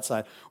pepperoni on that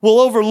side. We'll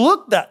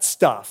overlook that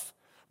stuff.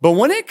 But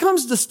when it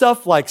comes to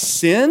stuff like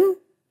sin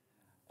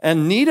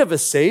and need of a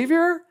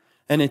Savior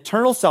and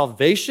eternal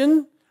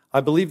salvation,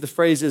 I believe the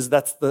phrase is,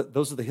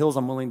 those are the hills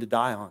I'm willing to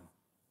die on.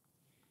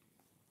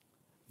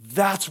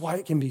 That's why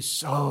it can be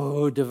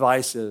so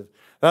divisive.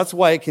 That's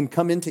why it can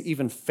come into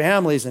even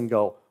families and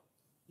go,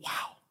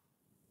 wow,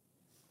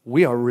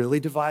 we are really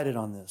divided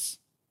on this.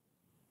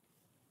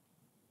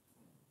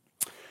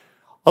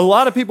 A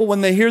lot of people,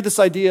 when they hear this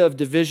idea of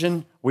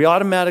division, we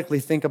automatically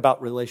think about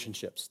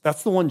relationships.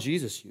 That's the one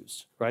Jesus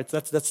used, right?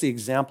 That's the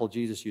example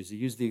Jesus used. He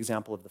used the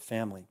example of the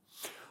family.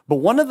 But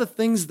one of the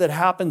things that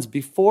happens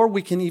before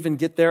we can even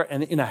get there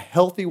and in a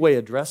healthy way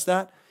address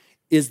that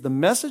is the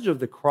message of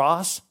the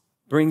cross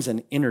brings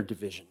an inner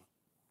division.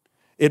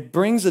 It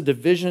brings a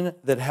division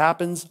that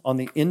happens on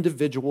the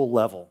individual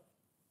level.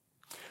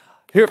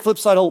 Here at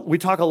Flipside, we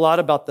talk a lot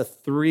about the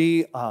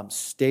three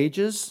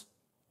stages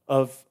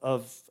of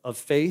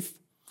faith.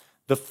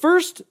 The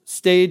first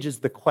stage is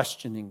the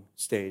questioning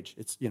stage.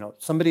 It's,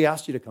 somebody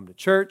asked you to come to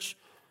church.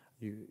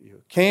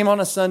 You came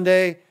on a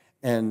Sunday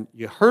and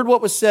you heard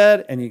what was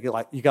said and you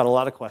got a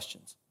lot of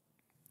questions.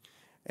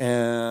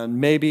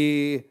 And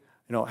maybe,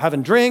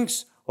 having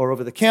drinks or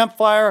over the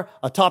campfire,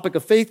 a topic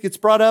of faith gets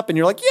brought up and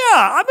you're like, yeah,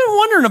 I've been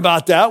wondering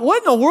about that. What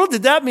in the world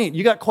did that mean?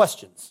 You got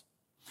questions.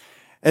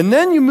 And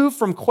then you move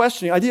from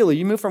questioning, ideally,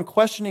 you move from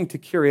questioning to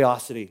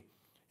curiosity.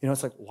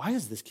 It's like, why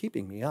is this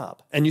keeping me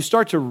up? And you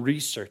start to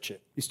research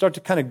it. You start to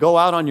kind of go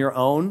out on your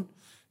own.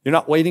 You're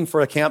not waiting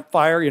for a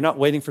campfire. You're not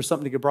waiting for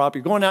something to get brought up.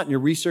 You're going out and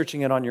you're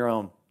researching it on your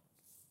own.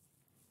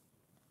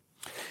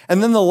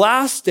 And then the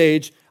last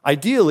stage,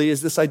 ideally,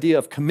 is this idea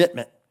of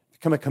commitment.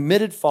 Become a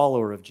committed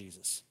follower of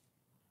Jesus.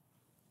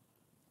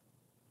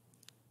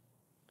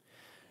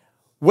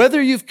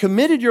 Whether you've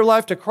committed your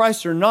life to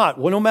Christ or not,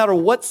 no matter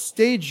what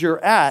stage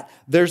you're at,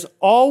 there's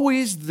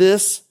always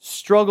this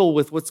struggle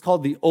with what's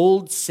called the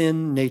old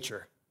sin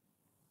nature.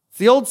 It's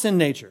the old sin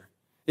nature.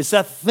 It's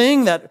that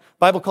thing that the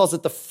Bible calls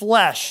it the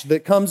flesh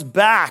that comes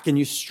back and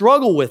you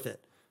struggle with it.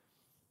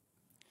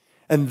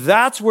 And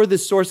that's where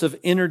this source of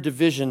inner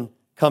division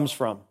comes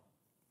from.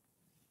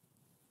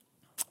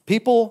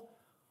 People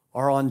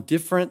are on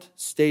different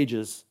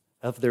stages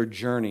of their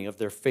journey, of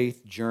their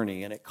faith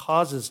journey, and it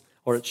causes,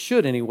 or it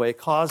should anyway,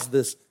 cause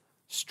this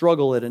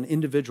struggle at an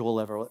individual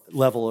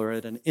level or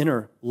at an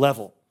inner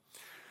level.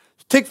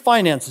 Take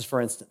finances, for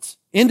instance.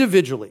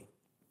 Individually,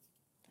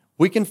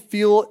 we can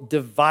feel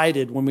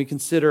divided when we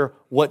consider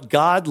what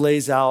God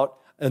lays out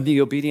in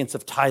the obedience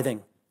of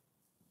tithing.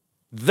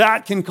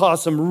 That can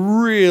cause some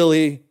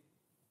really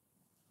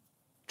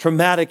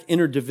traumatic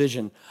inner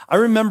division. I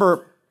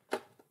remember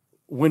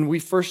when we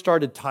first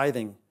started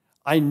tithing,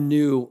 I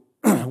knew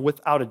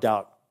without a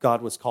doubt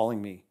God was calling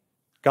me.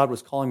 God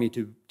was calling me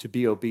to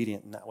be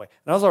obedient in that way.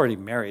 And I was already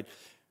married.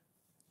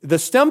 The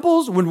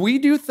Stemples, when we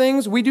do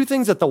things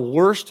at the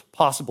worst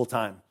possible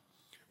time.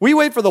 We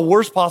wait for the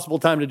worst possible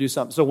time to do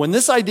something. So when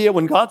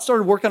God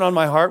started working on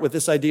my heart with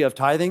this idea of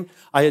tithing,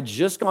 I had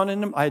just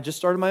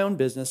started my own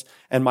business,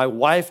 and my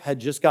wife had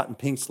just gotten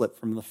pink slip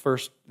from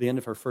the end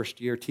of her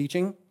first year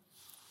teaching.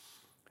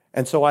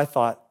 And so I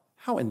thought,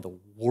 how in the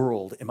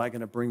world am I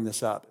going to bring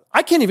this up?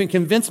 I can't even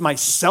convince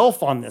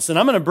myself on this, and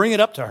I'm going to bring it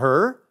up to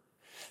her.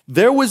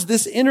 There was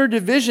this inner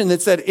division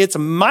that said, it's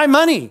my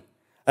money.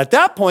 At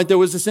that point, there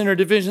was this inner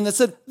division that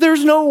said,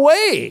 there's no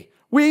way.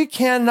 We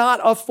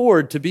cannot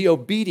afford to be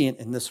obedient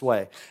in this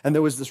way. And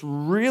there was this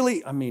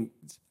really,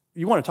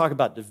 you want to talk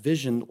about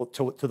division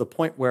to the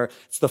point where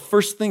it's the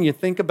first thing you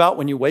think about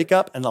when you wake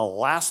up and the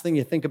last thing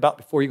you think about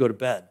before you go to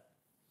bed.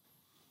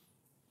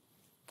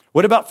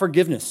 What about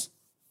forgiveness?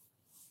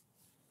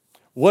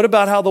 What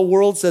about how the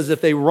world says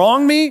if they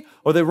wrong me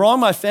or they wrong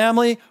my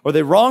family or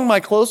they wrong my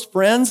close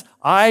friends,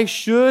 I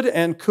should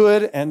and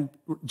could and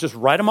just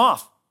write them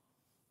off?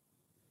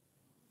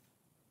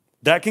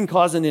 That can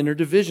cause an inner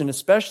division,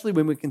 especially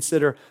when we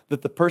consider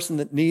that the person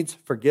that needs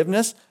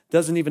forgiveness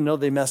doesn't even know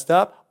they messed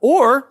up,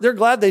 or they're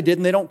glad they did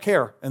and they don't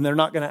care and they're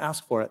not going to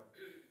ask for it.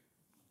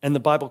 And the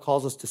Bible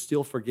calls us to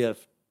still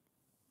forgive.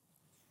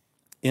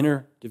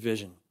 Inner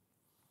division.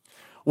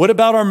 What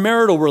about our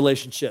marital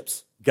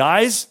relationships?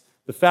 Guys,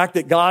 the fact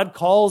that God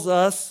calls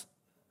us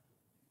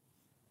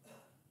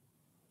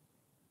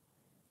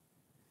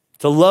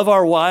to love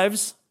our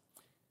wives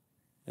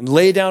and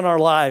lay down our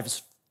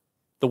lives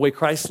the way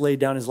Christ laid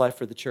down his life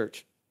for the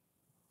church.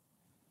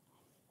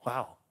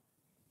 Wow.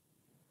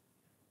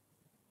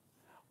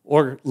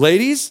 Or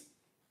ladies,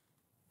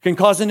 can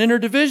cause an inner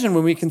division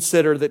when we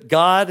consider that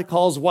God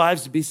calls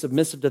wives to be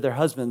submissive to their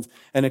husbands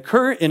and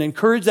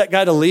encourage that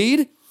guy to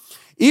lead,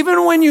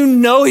 even when you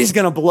know he's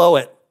going to blow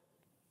it.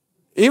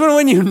 Even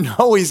when you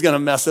know he's going to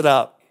mess it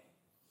up.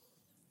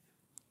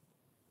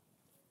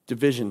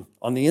 Division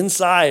on the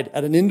inside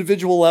at an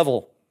individual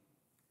level.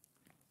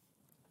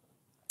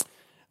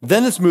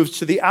 Then this moves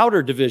to the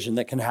outer division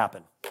that can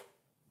happen.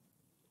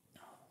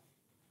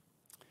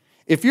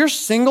 If you're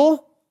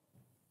single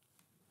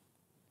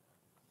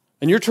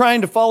and you're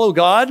trying to follow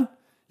God,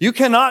 you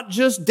cannot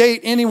just date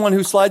anyone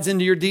who slides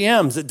into your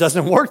DMs. It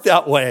doesn't work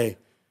that way.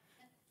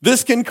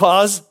 This can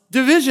cause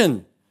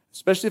division,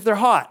 especially if they're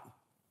hot.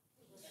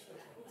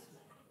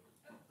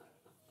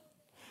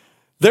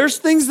 There's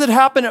things that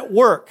happen at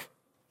work.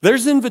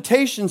 There's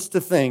invitations to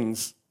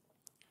things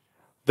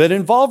that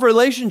involve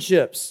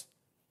relationships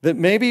that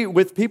maybe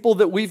with people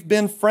that we've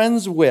been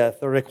friends with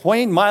or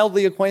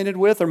mildly acquainted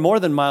with or more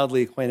than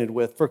mildly acquainted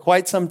with for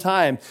quite some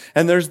time.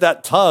 And there's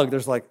that tug.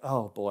 There's like,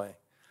 oh boy,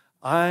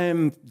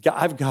 I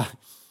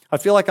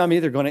feel like I'm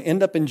either going to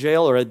end up in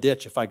jail or a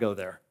ditch if I go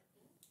there.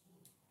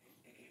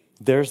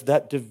 There's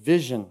that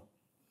division.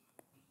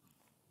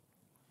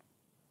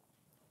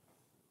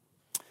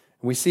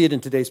 We see it in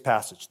today's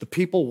passage. The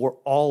people were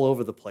all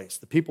over the place.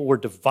 The people were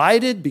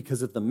divided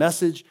because of the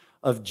message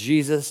of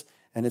Jesus,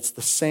 and it's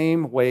the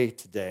same way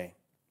today.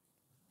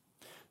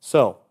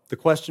 So, the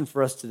question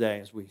for us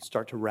today as we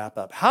start to wrap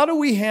up, how do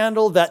we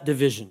handle that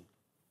division?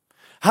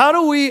 How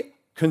do we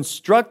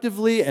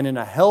constructively and in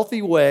a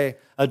healthy way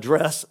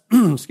address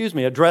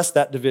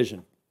that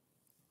division?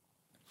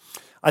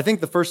 I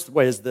think the first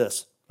way is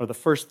this, or the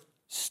first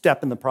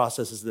step in the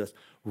process is this.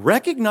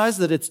 Recognize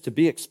that it's to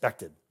be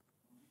expected.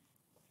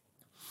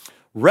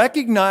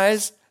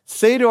 Recognize,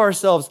 say to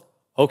ourselves,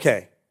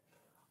 okay,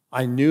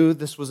 I knew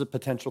this was a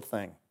potential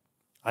thing.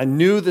 I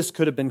knew this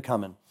could have been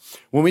coming.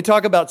 When we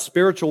talk about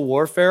spiritual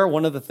warfare,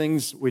 one of the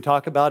things we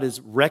talk about is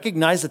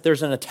recognize that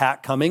there's an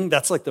attack coming.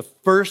 That's like the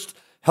first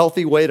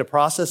healthy way to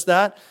process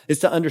that is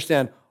to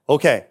understand,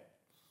 okay,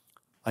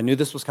 I knew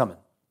this was coming.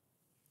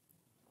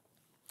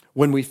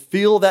 When we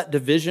feel that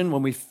division,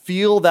 when we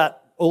feel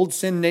that old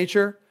sin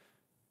nature,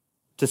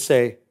 to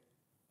say,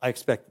 I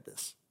expected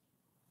this.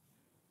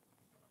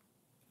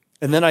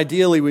 And then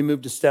ideally, we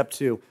move to step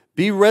 2.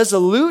 Be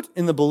resolute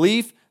in the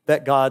belief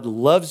that God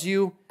loves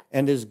you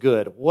and is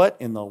good. What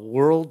in the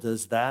world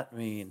does that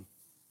mean?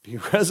 Be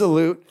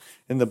resolute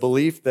in the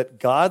belief that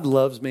God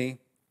loves me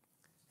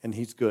and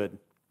he's good.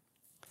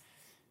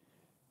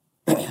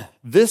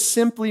 This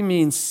simply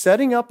means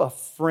setting up a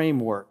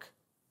framework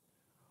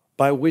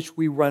by which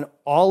we run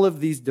all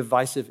of these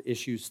divisive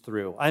issues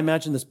through. I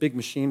imagine this big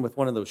machine with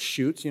one of those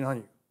chutes,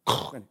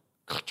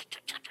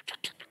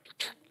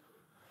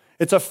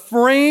 it's a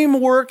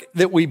framework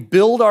that we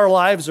build our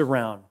lives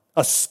around.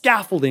 A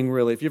scaffolding,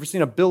 really. If you've ever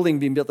seen a building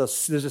being built,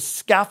 there's a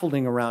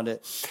scaffolding around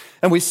it.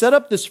 And we set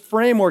up this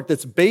framework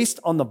that's based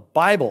on the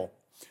Bible.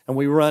 And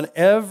we run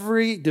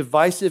every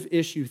divisive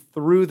issue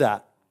through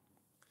that.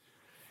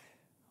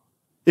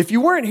 If you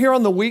weren't here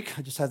on the week,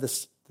 I just had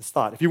this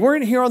thought. If you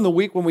weren't here on the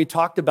week when we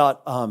talked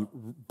about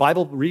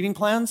Bible reading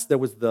plans, there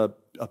was the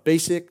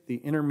basic, the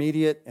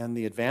intermediate, and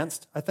the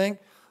advanced, I think.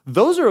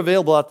 Those are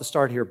available at the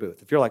Start Here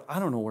booth. If you're like, I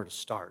don't know where to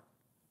start,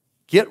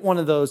 get one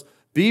of those.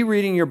 Be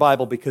reading your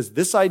Bible, because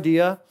this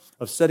idea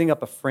of setting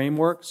up a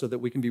framework so that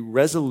we can be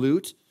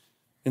resolute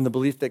in the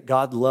belief that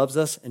God loves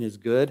us and is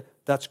good,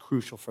 that's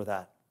crucial for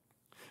that.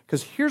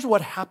 Because here's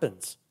what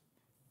happens.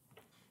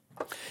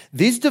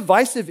 These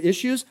divisive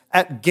issues,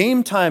 at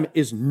game time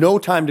is no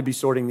time to be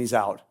sorting these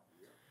out.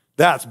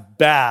 That's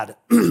bad.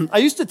 I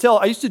used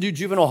to do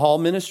juvenile hall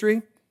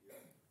ministry.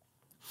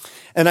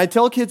 And I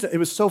tell kids, it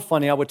was so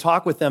funny. I would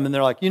talk with them and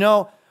they're like,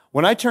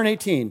 when I turn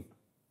 18,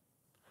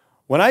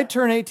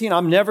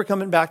 I'm never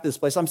coming back to this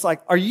place. I'm just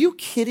like, are you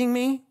kidding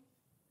me?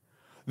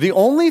 The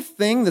only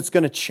thing that's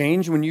going to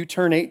change when you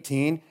turn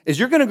 18 is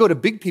you're going to go to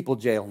big people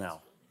jail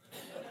now.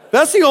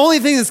 That's the only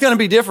thing that's going to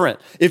be different.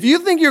 If you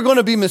think you're going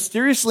to be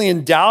mysteriously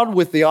endowed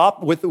with the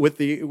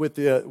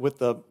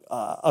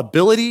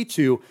ability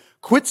to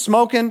quit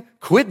smoking,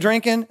 quit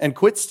drinking, and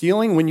quit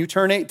stealing when you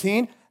turn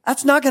 18,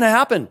 that's not going to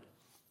happen.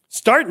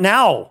 Start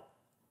now,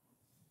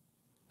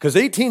 because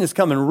 18 is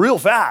coming real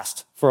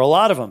fast for a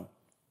lot of them.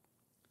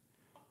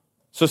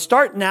 So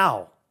start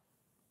now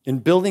in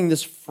building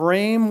this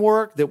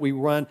framework that we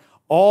run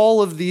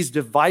all of these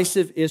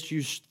divisive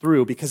issues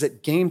through, because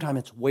at game time,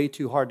 it's way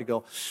too hard to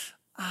go,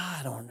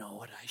 I don't know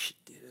what I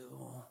should do.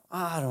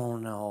 I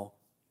don't know.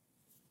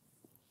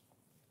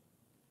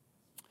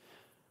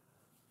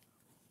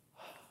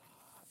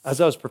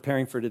 As I was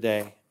preparing for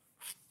today,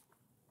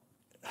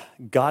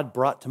 God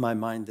brought to my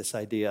mind this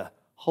idea.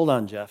 Hold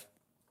on, Jeff.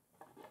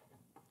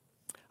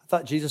 I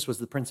thought Jesus was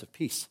the Prince of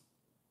Peace.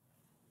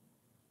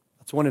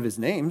 That's one of his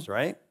names,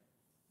 right?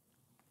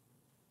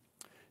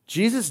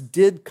 Jesus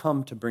did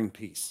come to bring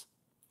peace.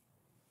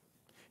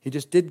 He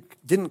just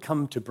didn't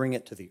come to bring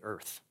it to the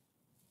earth.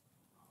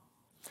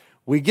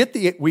 We get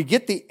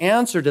the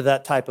answer to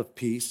that type of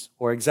peace,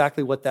 or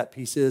exactly what that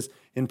peace is,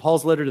 in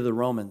Paul's letter to the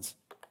Romans.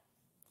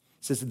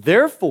 It says,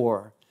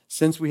 therefore,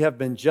 since we have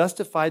been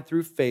justified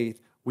through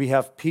faith, we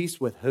have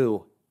peace with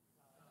who?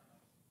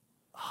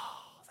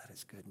 Oh, that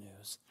is good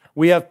news.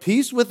 We have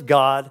peace with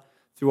God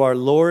through our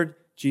Lord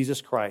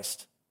Jesus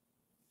Christ.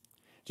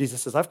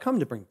 Jesus says, I've come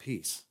to bring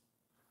peace,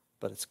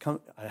 but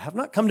I have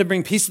not come to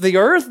bring peace to the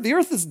earth. The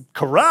earth is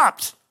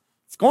corrupt.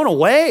 It's going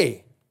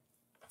away.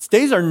 Its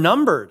days are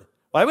numbered.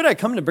 Why would I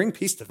come to bring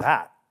peace to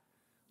that?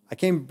 I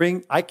came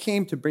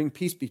to bring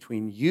peace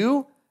between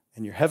you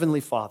and your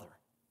heavenly Father.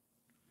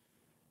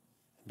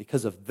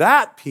 Because of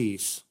that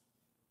peace,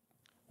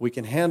 we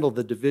can handle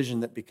the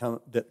division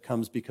that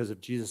comes because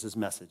of Jesus'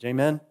 message.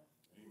 Amen?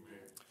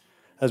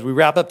 As we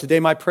wrap up today,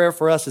 my prayer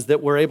for us is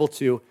that we're able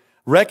to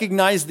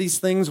recognize these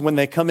things when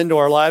they come into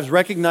our lives,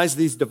 recognize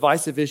these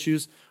divisive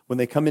issues when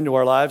they come into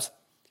our lives,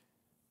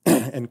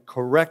 and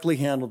correctly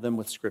handle them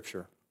with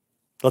Scripture.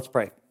 Let's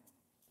pray.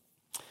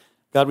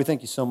 God, we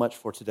thank you so much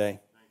for today.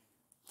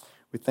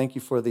 We thank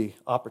you for the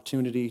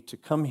opportunity to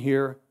come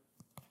here,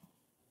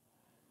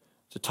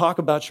 to talk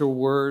about your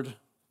word,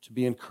 to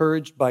be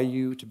encouraged by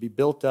you, to be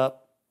built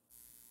up.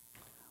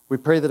 We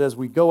pray that as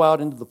we go out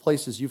into the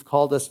places you've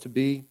called us to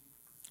be,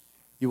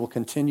 you will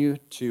continue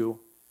to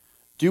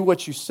do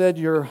what you said,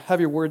 have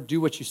your word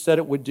do what you said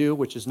it would do,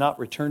 which is not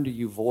return to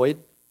you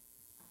void.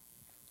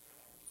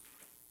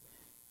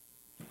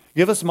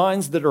 Give us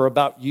minds that are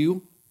about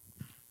you.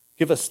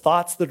 Give us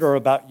thoughts that are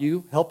about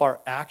you. Help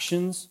our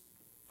actions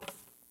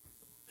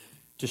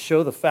to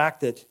show the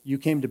fact that you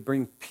came to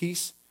bring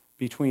peace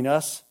between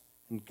us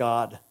and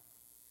God.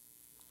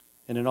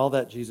 And in all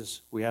that,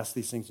 Jesus, we ask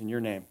these things in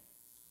your name.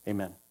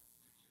 Amen.